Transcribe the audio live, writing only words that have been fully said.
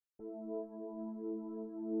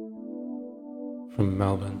From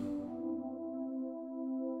Melbourne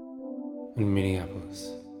and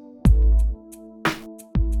Minneapolis.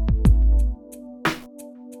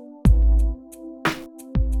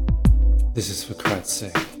 This is for Christ's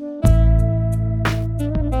sake.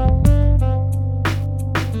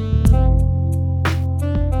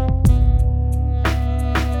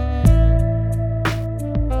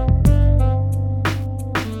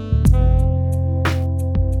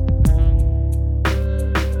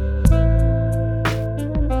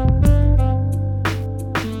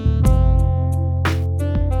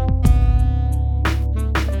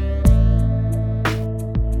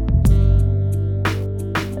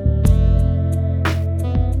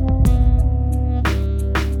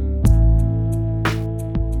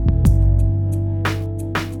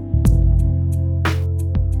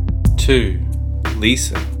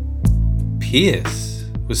 Lisa. Pierce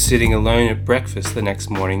was sitting alone at breakfast the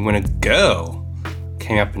next morning when a girl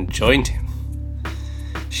came up and joined him.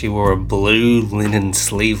 She wore a blue linen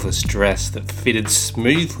sleeveless dress that fitted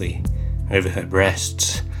smoothly over her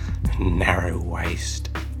breasts and narrow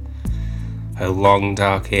waist. Her long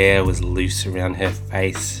dark hair was loose around her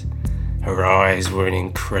face. Her eyes were an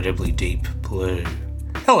incredibly deep blue.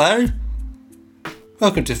 Hello!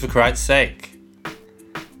 Welcome to For Christ's Sake.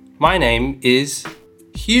 My name is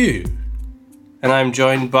Hugh, and I'm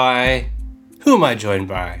joined by... Who am I joined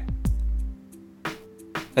by?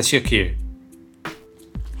 That's your cue.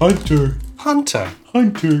 Hunter. Hunter.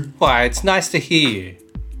 Why, it's nice to hear you.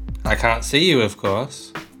 I can't see you, of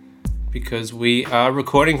course, because we are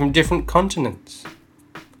recording from different continents,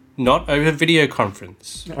 not over video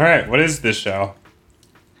conference. All right, what is this show?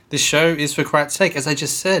 This show is For Christ's Sake, as I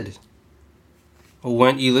just said. Or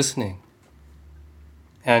weren't you listening?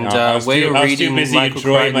 And I was we're reading too busy Michael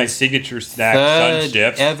enjoying my Crichton's signature snack, third Sun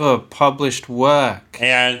Chips, ever published work.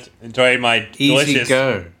 and enjoying my Easy delicious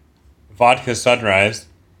Go. vodka sunrise.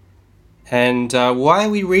 And why are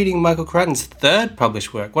we reading Michael Crichton's third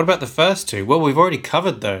published work? What about the first two? Well, we've already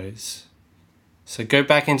covered those. So go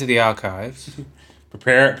back into the archives.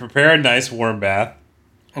 Prepare a nice warm bath.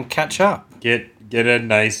 And catch up. Get a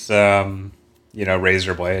nice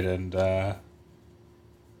razor blade and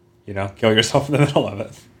kill yourself in the middle of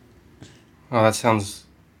it. Oh, that sounds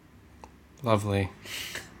lovely.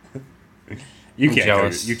 You I'm can't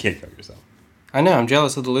jealous. you can't kill yourself. I know, I'm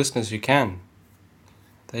jealous of the listeners who can.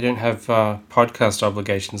 They don't have podcast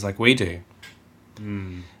obligations like we do.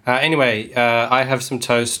 Anyway, I have some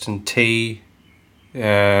toast and tea.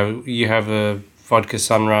 You have a vodka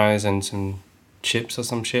sunrise and some chips or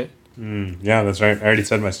some shit. Yeah, that's right. I already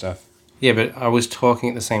said my stuff. Yeah, but I was talking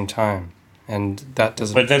at the same time, and that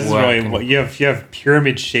doesn't work. But that's really what you have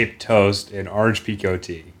pyramid-shaped toast and orange pico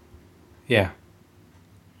tea. Yeah.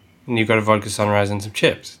 And you've got a vodka sunrise and some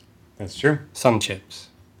chips. That's true. Sun chips.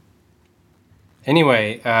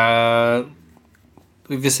 Anyway,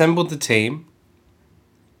 we've assembled the team.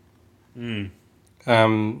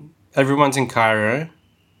 Everyone's in Cairo.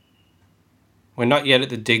 We're not yet at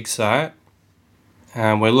the dig site.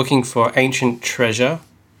 We're looking for ancient treasure.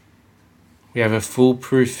 We have a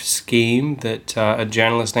foolproof scheme that a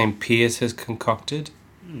journalist named Pierce has concocted,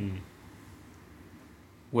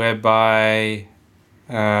 whereby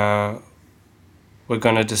we're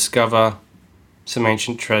going to discover some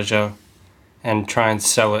ancient treasure and try and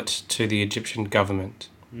sell it to the Egyptian government.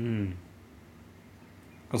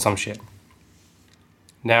 Or some shit.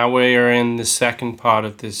 Now we're in the second part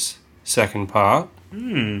of this second part.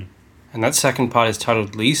 And that second part is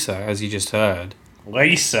titled Lisa, as you just heard.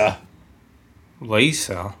 Lisa.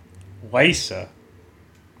 Lisa? Lisa.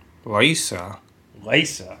 Lisa?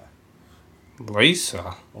 Lisa.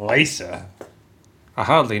 Lisa? Lisa. I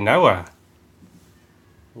hardly know her.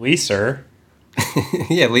 Lisa.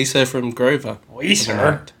 Yeah, Lisa from Grover.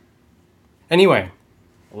 Lisa. Anyway.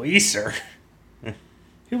 Lisa.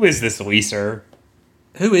 Who is this Lisa?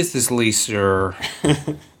 Who is this Lisa?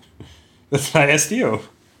 That's what I asked you.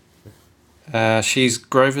 She's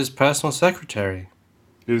Grover's personal secretary.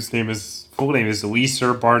 Whose full name is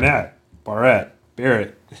Lisa Barrett.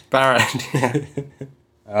 Barrett,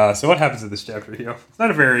 yeah. So what happens in this chapter? It's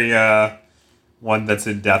not a very one that's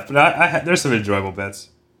in depth, but there's some enjoyable bits.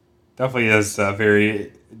 Definitely is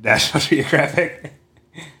very National Geographic.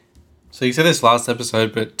 So you said this last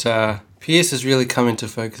episode, but Pierce has really come into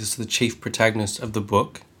focus as the chief protagonist of the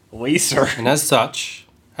book. Lisa. And as such,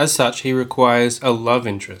 he requires a love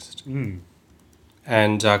interest.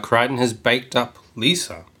 And Crichton has baked up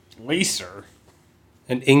Lisa. Lisa.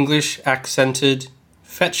 An English-accented,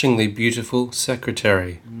 fetchingly beautiful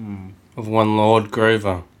secretary of one Lord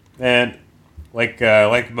Grover. And Like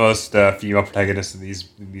most female protagonists in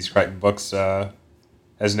these Crichton books,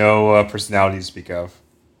 has no personality to speak of.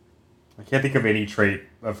 I can't think of any trait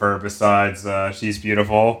of her besides she's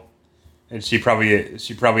beautiful, and she probably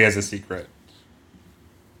has a secret.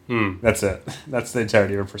 That's it. That's the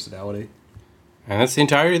entirety of her personality. And that's the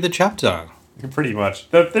entirety of the chapter. Pretty much.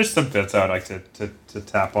 There's some bits I would like to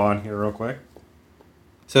tap on here real quick.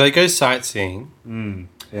 So they go sightseeing. And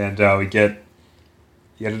we get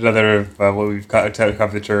yet another what we've come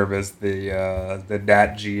to term as the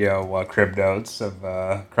Nat Geo crib notes of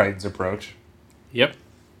Crichton's approach. Yep.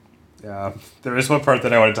 There is one part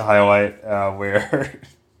that I wanted to highlight where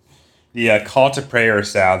the call to prayer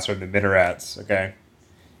sounds from the minarets. Okay,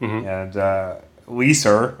 and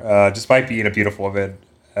Lisa, despite being a beautiful woman,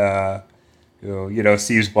 who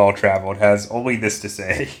seems well traveled, has only this to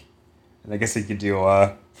say, and I guess he could do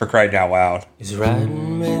for crying out loud. He's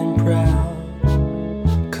riding men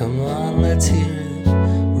proud. Come on, let's hear it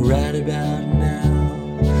right about now.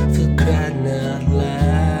 For crying out loud.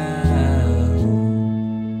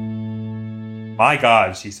 My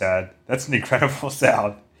God, she said, that's an incredible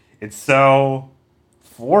sound. It's so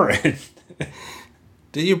foreign.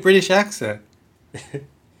 Do your British accent.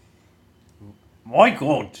 My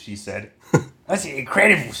God, she said, that's an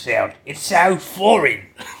incredible sound. It's so foreign.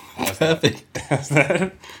 Perfect.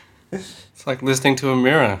 It's like listening to a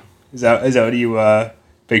mirror. Is that what you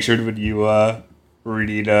pictured when you were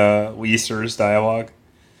reading Lisa's dialogue?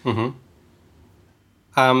 So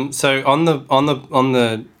on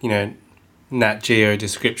the Nat Geo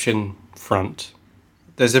description front,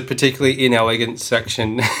 there's a particularly inelegant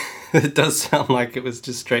section that does sound like it was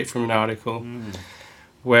just straight from an article,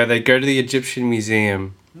 where they go to the Egyptian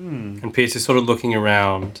Museum, and Pierce is sort of looking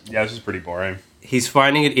around. Yeah, this is pretty boring. He's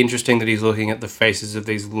finding it interesting that he's looking at the faces of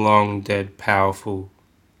these long dead, powerful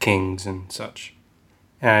kings and such,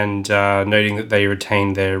 and noting that they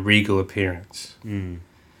retain their regal appearance. Then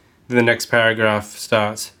the next paragraph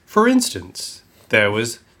starts, for instance, there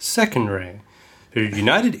was Seconray, who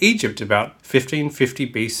united Egypt about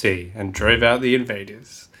 1550 BC and drove out the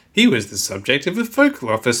invaders. He was the subject of a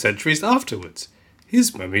folklore for centuries afterwards.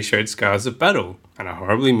 His mummy showed scars of battle and a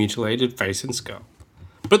horribly mutilated face and skull.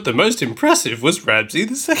 But the most impressive was Ramsay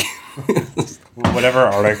II. Whatever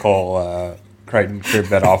article Crichton cribbed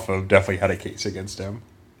that off of definitely had a case against him.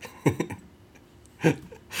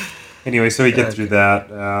 Anyway, so we get through that,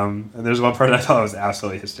 and there's one part I thought was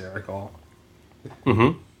absolutely hysterical.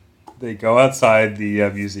 They go outside the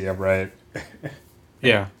museum, right?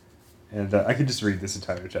 Yeah. And I could just read this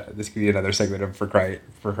entire chat. This could be another segment of for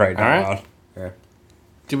Crichton out loud. Okay.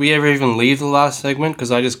 Did we ever even leave the last segment?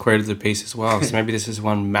 Because I just quoted the piece as well, so maybe this is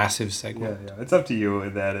one massive segment. Yeah. It's up to you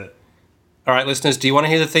with that. All right, listeners, do you want to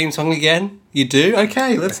hear the theme song again? You do?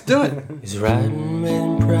 Okay, let's do it. He's riding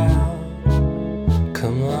men proud.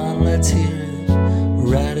 Come on, let's hear it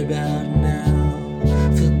right about now.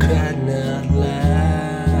 For crying out loud.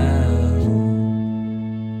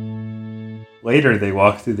 Later, they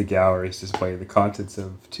walk through the galleries displaying the contents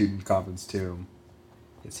of Tutankhamun's tomb.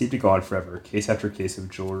 It seemed to go on forever, case after case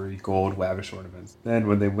of jewelry, gold, lavish ornaments. Then,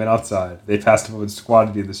 when they went outside, they passed a woman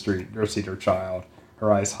squatted in the street, nursing her child,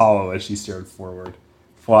 her eyes hollow as she stared forward.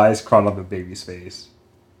 Flies crawled on the baby's face.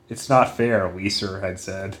 It's not fair, Lisa had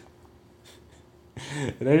said.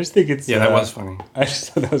 And I just think it's... Yeah, that was funny. I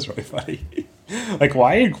just thought that was really funny. Like,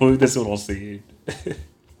 why include this little scene?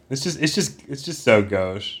 It's just so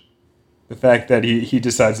gauche. The fact that he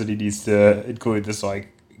decides that he needs to include this,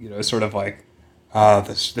 sort of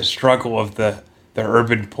the struggle of the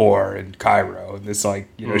urban poor in Cairo, and this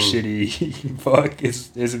shitty book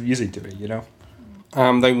is amusing to me,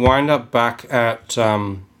 They wind up back at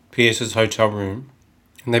Pierce's hotel room,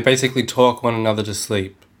 and they basically talk one another to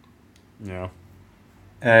sleep. Yeah.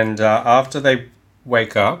 And after they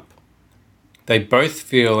wake up, they both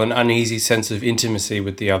feel an uneasy sense of intimacy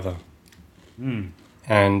with the other.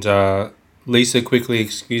 And Lisa quickly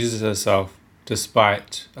excuses herself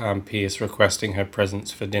despite Pierce requesting her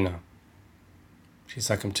presence for dinner. She's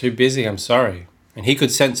like, I'm too busy, I'm sorry. And he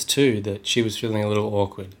could sense too that she was feeling a little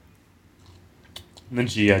awkward. And then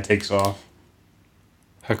she takes off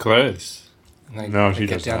her clothes. And she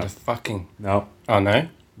get does down not. to fucking. No. Oh, no?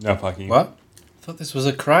 No fucking. What? I thought this was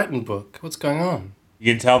a Crichton book. What's going on?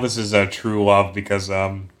 You can tell this is a true love because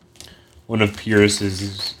one of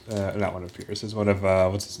Pierce's, not one of Pierce's, one of,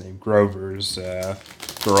 what's his name, Grover's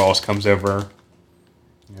girls comes over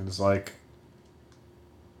and is like,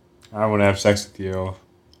 I want to have sex with you.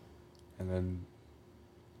 And then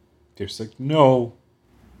Pierce's like, no.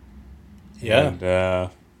 Yeah. And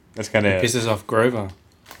that's kind of it. Pisses off Grover.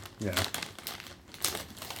 Yeah.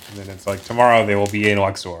 And then it's like, tomorrow they will be in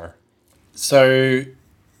Luxor. So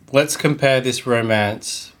let's compare this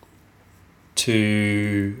romance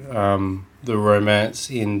to the romance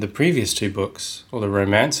in the previous two books, or the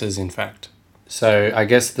romances, in fact. So I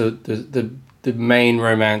guess the main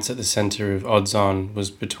romance at the center of Odds On was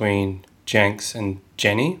between Jenks and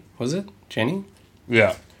Jenny, was it? Jenny?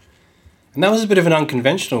 Yeah. And that was a bit of an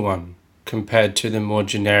unconventional one compared to the more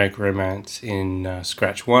generic romance in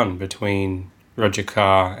Scratch 1 between Roger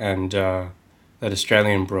Carr and that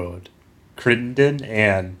Australian broad. Crittenden?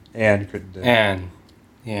 Anne Crittenden. Anne,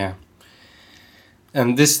 yeah.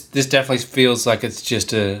 And this definitely feels like it's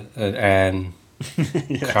just an Anne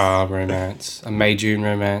Yes. Carr romance, a May June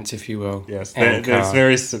romance, if you will. Yes, Anne there's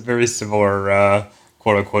Carr. very similar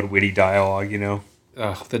quote-unquote witty dialogue, you know.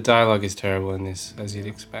 Ugh, the dialogue is terrible in this, as you'd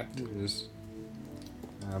expect. It is.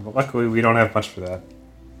 But luckily, we don't have much for that.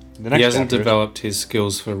 The next He hasn't chapter- developed his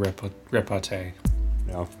skills for repartee.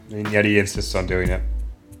 No, and yet he insists on doing it.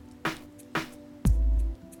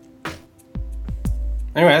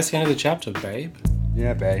 Anyway, that's the end of the chapter, babe.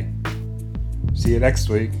 Yeah, bae. See you next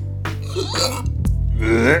week.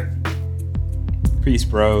 Peace,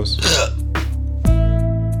 bros.